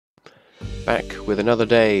back with another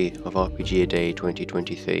day of RPGaDAY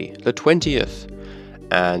 2023, the 20th,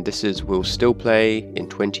 and this is We'll Still Play in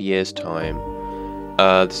 20 years time.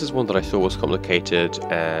 This is one that I thought was complicated,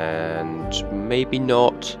 and maybe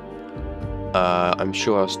not. I'm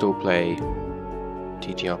sure I'll still play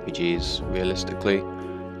TTRPGs realistically.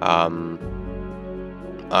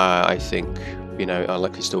 I think, I'll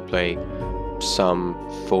likely still play some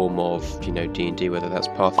form of, D&D, whether that's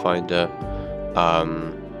Pathfinder.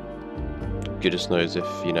 Goodness knows if,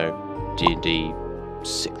 D&D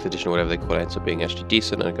 6th edition or whatever they call it ends up being actually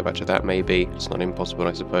decent, and I'll go back to that maybe. It's not impossible,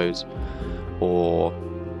 I suppose. Or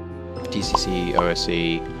DCC,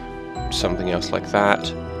 OSE, something else like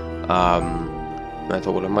that. I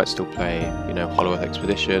thought, well, I might still play, Hollow Earth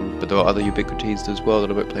Expedition, but there are other ubiquities as well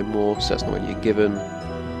that I might play more, so that's not what you're given.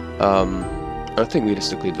 I think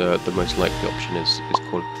realistically the most likely option is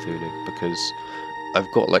Call of Cthulhu, because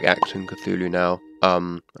I've got like Action Cthulhu now. I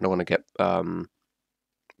don't want to get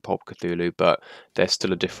Pulp Cthulhu, but they're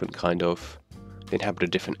still a different kind of, they inhabit a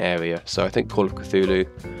different area. So I think Call of Cthulhu,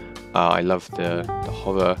 I love the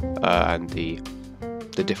horror and the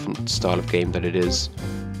different style of game that it is,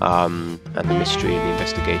 and the mystery and the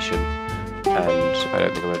investigation, and I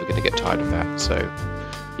don't think I'm ever going to get tired of that. So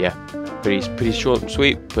yeah, pretty short and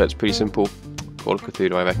sweet, but it's pretty simple. Call of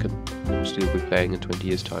Cthulhu, I reckon. We'll still be playing in 20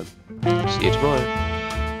 years time. See you tomorrow.